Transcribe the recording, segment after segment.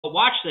But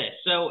watch this.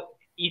 So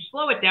you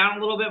slow it down a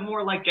little bit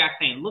more, like Jack's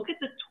saying. Look at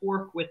the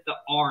torque with the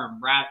arm,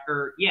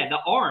 the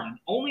arm,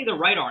 only the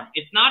right arm.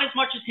 It's not as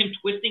much as him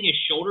twisting his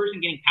shoulders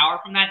and getting power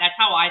from that. That's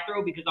how I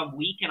throw because I'm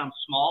weak and I'm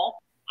small.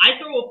 I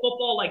throw a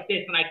football like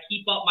this and I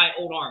keep up my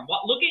old arm.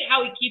 Look at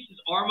how he keeps his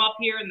arm up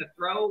here in the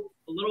throw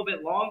a little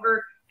bit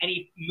longer, and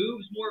he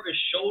moves more of his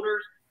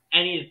shoulders,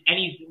 and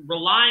he's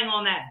relying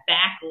on that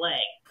back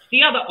leg. See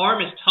how the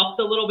arm is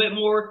tucked a little bit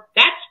more?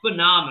 That's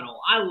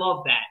phenomenal. I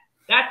love that.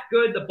 That's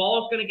good. The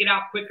ball's going to get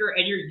out quicker,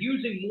 and you're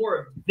using more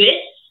of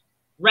this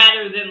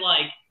rather than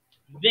like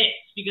this,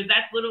 because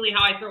that's literally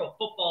how I throw a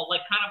football,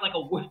 like kind of like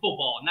a wiffle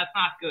ball, and that's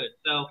not good.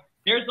 So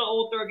there's the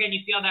old throw again.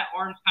 You see how that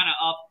arm's kind of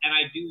up, and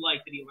I do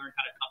like that he learned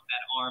how to cup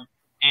that arm.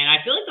 And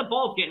I feel like the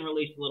ball's getting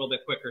released a little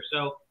bit quicker.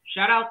 So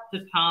shout out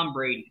to Tom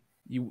Brady.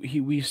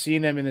 We've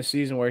seen him in the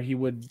season where he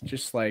would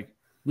just like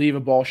leave a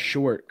ball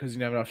short because he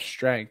didn't have enough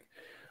strength.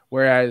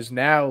 Whereas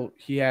now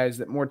he has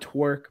that more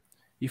torque.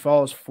 He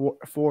follows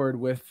forward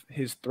with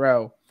his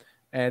throw,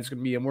 and it's going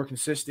to be a more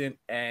consistent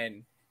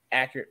and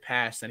accurate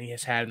pass than he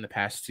has had in the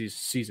past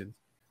season.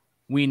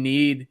 We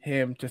need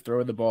him to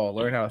throw the ball,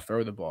 learn how to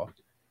throw the ball.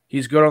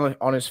 He's good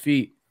on his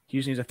feet. He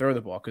just needs to throw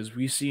the ball because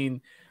we've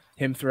seen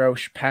him throw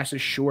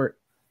passes short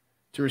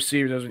to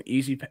receivers. That was an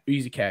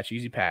easy catch,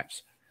 easy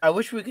pass. I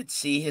wish we could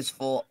see his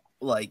full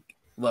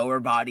lower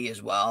body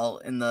as well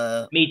in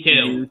the Me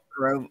too.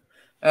 Throw.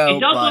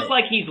 It does look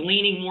like he's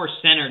leaning more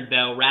centered,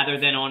 though, rather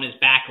than on his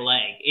back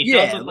leg. It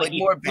does look like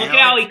more look at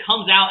how he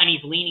comes out and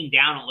he's leaning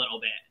down a little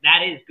bit.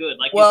 That is good.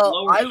 Like his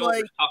lower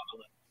shoulders tucked a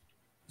little.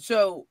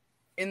 So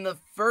in the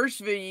first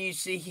video, you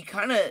see he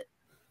kind of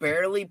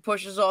barely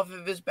pushes off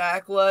of his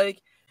back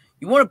leg.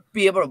 You want to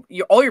be able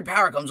to all your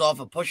power comes off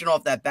of pushing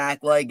off that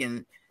back leg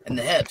and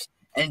the hips.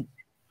 And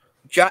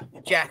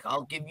Jack,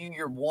 I'll give you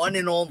your one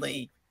and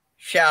only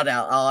shout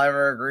out I'll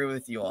ever agree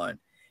with you on.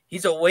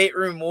 He's a weight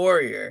room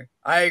warrior.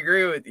 I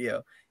agree with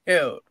you.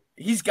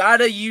 He's got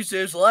to use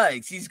those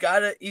legs. He's got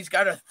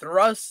to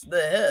thrust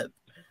the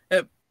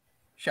hip.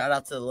 Shout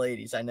out to the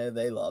ladies. I know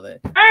they love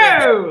it.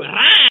 Oh,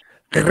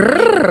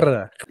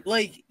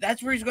 like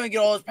that's where he's going to get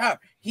all his power.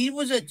 He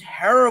was a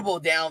terrible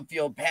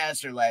downfield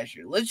passer last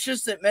year. Let's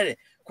just admit it.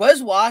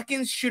 Quez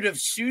Watkins should have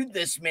sued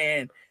this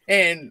man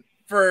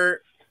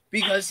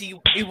because he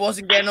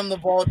wasn't getting him the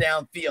ball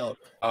downfield.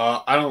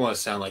 I don't want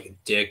to sound like a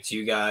dick to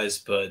you guys,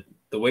 but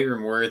the weight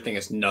room warrior thing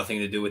has nothing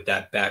to do with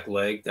that back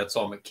leg. That's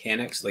all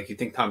mechanics. Like you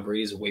think Tom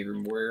Brady is a weight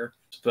room warrior,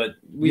 but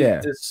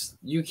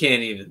you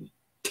can't even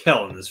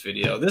tell in this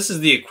video. This is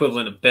the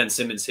equivalent of Ben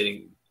Simmons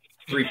hitting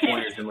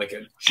 3-pointers in like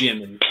a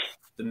gym in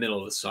the middle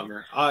of the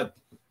summer. I'll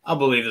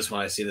believe this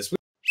when I see this.